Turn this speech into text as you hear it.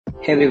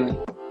Hey everyone,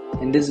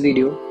 in this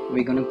video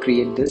we're going to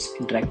create this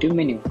interactive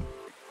menu.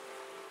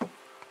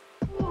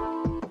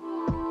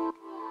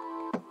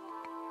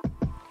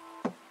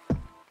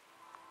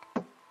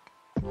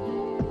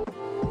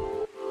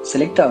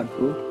 Select the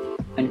output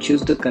and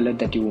choose the color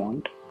that you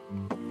want.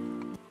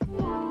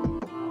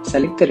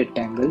 Select the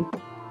rectangle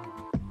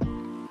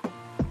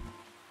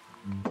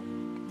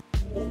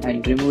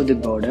and remove the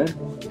border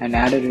and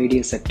add a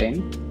radius at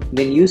 10.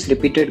 Then use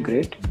repeated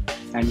grid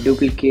and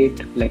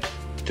duplicate like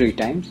 3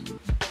 times.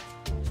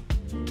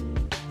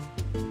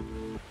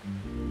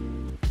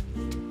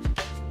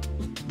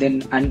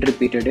 Then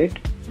unrepeated it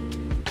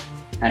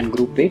and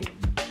group it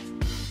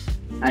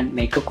and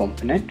make a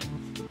component.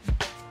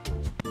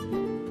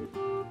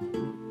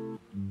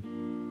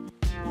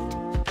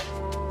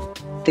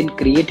 Then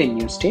create a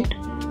new state.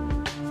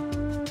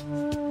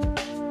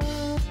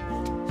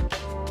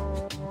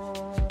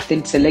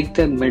 Then select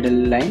the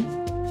middle line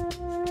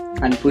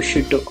and push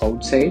it to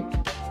outside.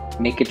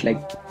 Make it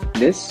like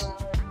this.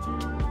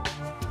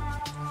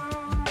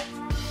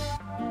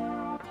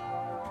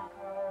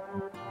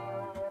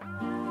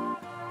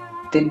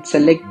 Then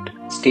select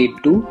state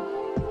 2.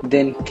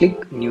 Then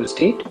click new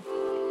state.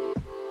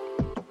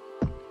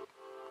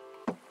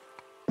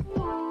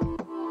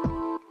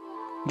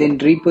 Then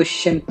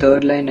reposition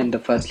third line and the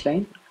first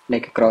line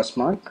like a cross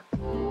mark.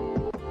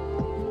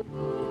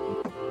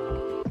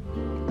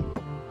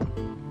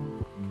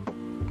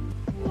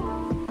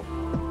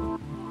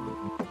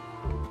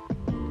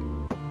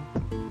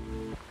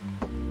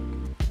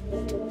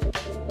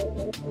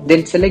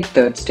 Then select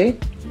third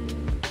state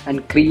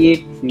and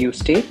create new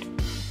state.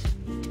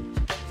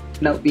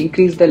 Now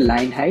increase the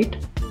line height.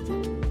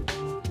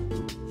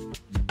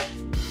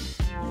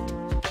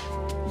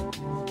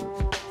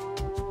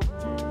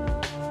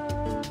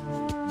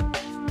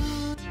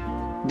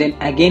 Then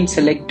again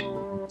select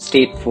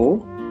state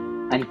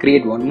 4 and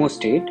create one more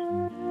state.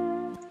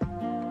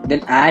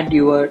 Then add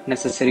your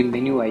necessary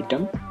menu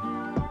item.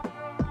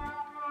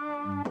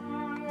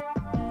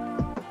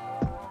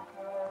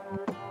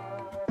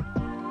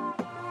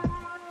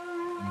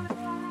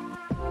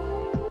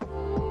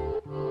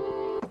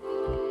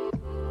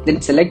 Then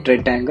select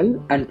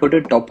rectangle and put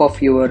it top of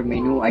your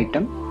menu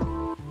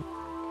item.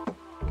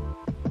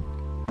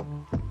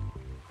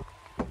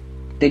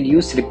 Then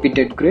use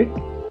repeated grid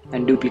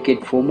and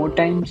duplicate 4 more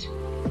times.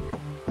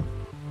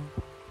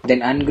 Then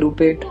ungroup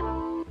it.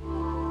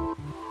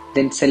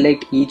 Then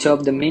select each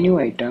of the menu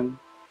item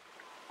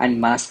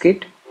and mask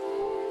it.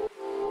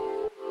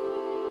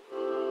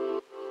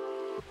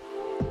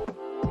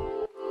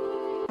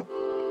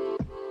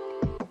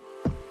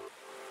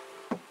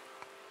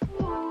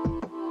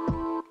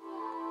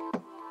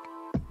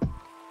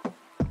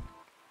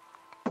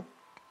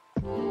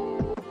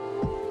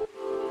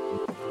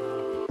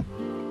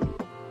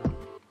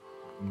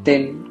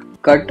 Then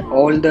cut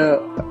all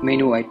the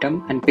menu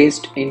item and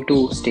paste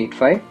into state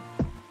 5.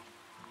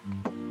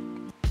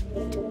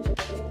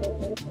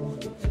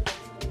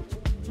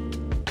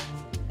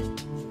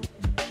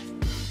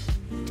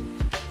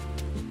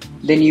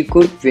 Then you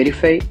could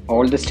verify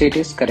all the state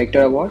is correct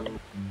or what.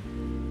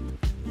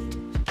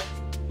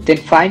 Then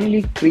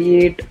finally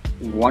create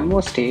one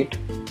more state.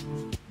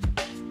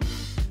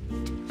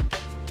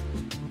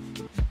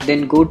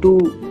 Then go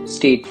to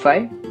state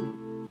 5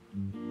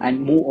 and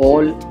move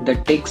all the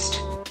text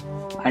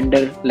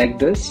under like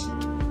this,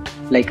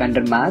 like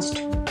under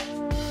masked.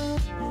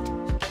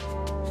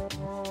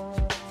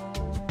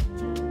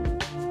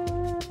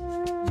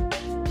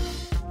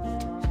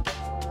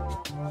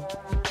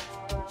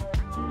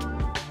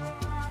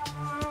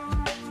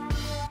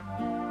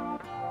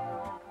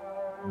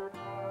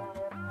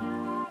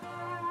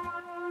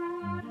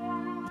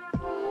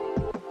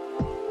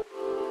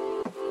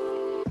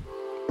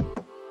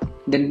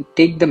 Then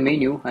take the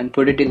menu and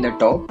put it in the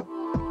top.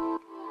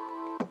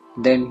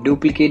 Then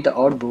duplicate the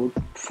artboard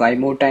 5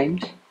 more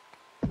times,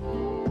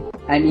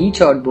 and each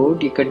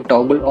artboard you can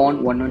toggle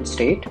on one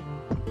state.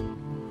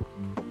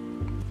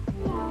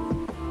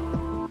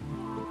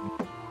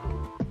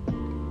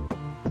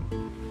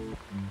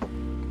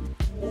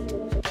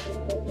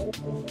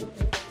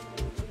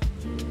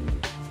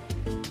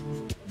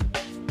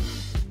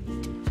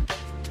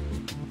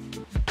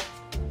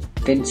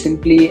 Then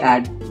simply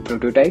add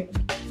prototype,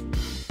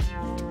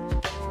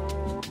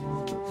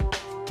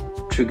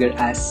 trigger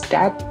as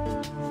tap,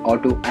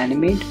 auto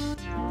animate,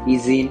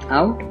 easy in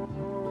out,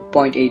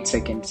 0.8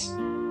 seconds.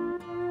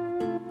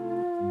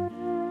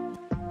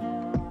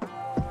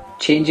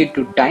 Change it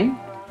to time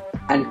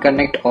and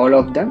connect all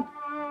of them.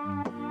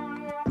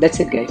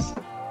 That's it guys.